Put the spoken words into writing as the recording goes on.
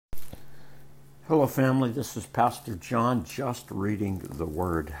Hello, family. This is Pastor John, just reading the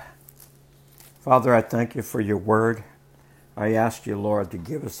Word. Father, I thank you for your Word. I ask you, Lord, to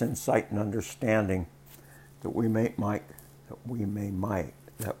give us insight and understanding that we may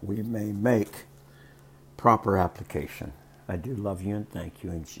make proper application. I do love you and thank you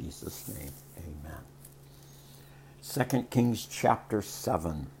in Jesus' name. Amen. 2 Kings chapter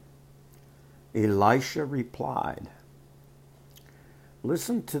 7. Elisha replied,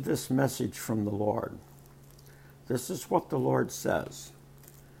 "Listen to this message from the Lord. This is what the Lord says.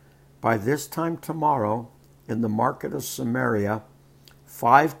 By this time tomorrow, in the market of Samaria,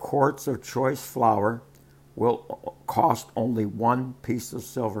 5 quarts of choice flour will cost only 1 piece of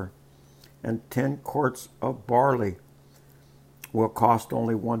silver, and 10 quarts of barley will cost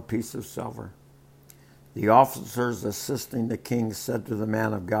only 1 piece of silver." The officers assisting the king said to the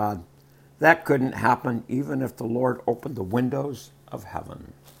man of God, "That couldn't happen even if the Lord opened the windows of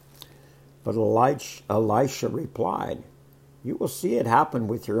heaven." But Elisha replied, "You will see it happen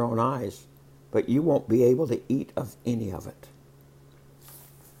with your own eyes, but you won't be able to eat of any of it."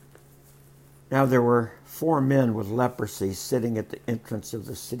 Now there were 4 men with leprosy sitting at the entrance of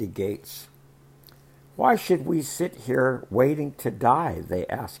the city gates. "Why should we sit here waiting to die?" they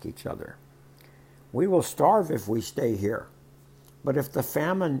asked each other. "We will starve if we stay here. But if the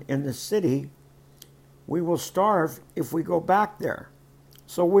famine in the city, we will starve if we go back there.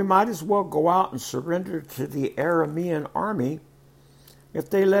 So we might as well go out and surrender to the Aramean army.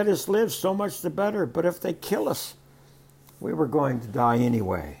 If they let us live, so much the better. But if they kill us, we were going to die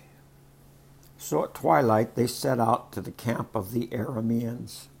anyway." So at twilight they set out to the camp of the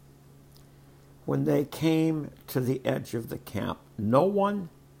Arameans. When they came to the edge of the camp, no one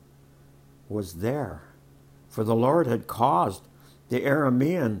was there, for the Lord had caused the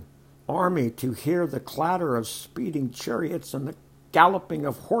Aramean army to hear the clatter of speeding chariots and the galloping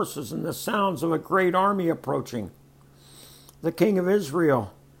of horses and the sounds of a great army approaching. "The king of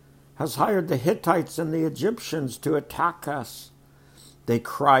Israel has hired the Hittites and the Egyptians to attack us," they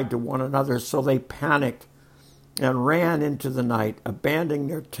cried to one another. So they panicked and ran into the night, abandoning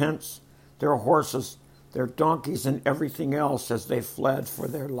their tents, their horses, their donkeys, and everything else as they fled for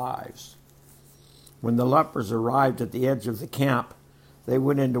their lives. When the lepers arrived at the edge of the camp, they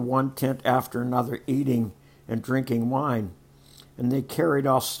went into one tent after another, eating and drinking wine. And they carried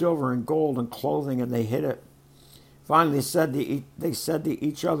off silver and gold and clothing, and they hid it. Finally they said to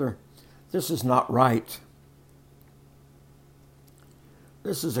each other, "This is not right.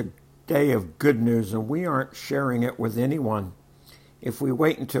 This is a day of good news, and we aren't sharing it with anyone. If we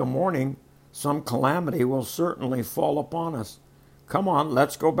wait until morning, some calamity will certainly fall upon us. Come on,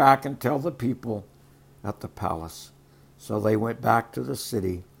 let's go back and tell the people at the palace." So they went back to the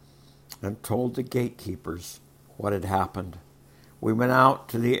city and told the gatekeepers what had happened. "We went out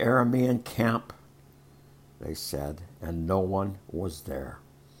to the Aramean camp," they said, "and no one was there.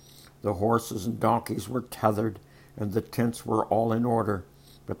 The horses and donkeys were tethered, and the tents were all in order,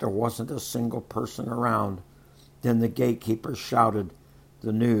 but there wasn't a single person around." Then the gatekeepers shouted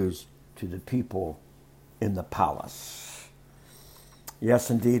the news to the people in the palace. Yes,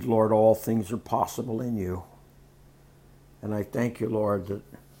 indeed, Lord, all things are possible in you. And I thank you, Lord, that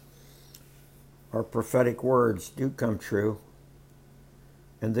our prophetic words do come true,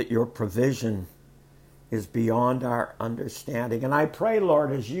 and that your provision is beyond our understanding. And I pray,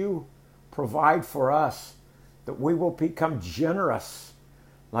 Lord, as you provide for us, that we will become generous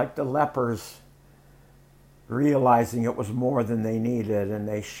like the lepers, realizing it was more than they needed, and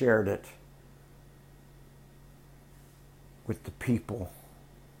they shared it with the people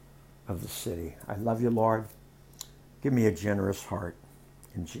of the city. I love you, Lord. Give me a generous heart.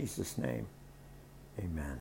 In Jesus' name, amen.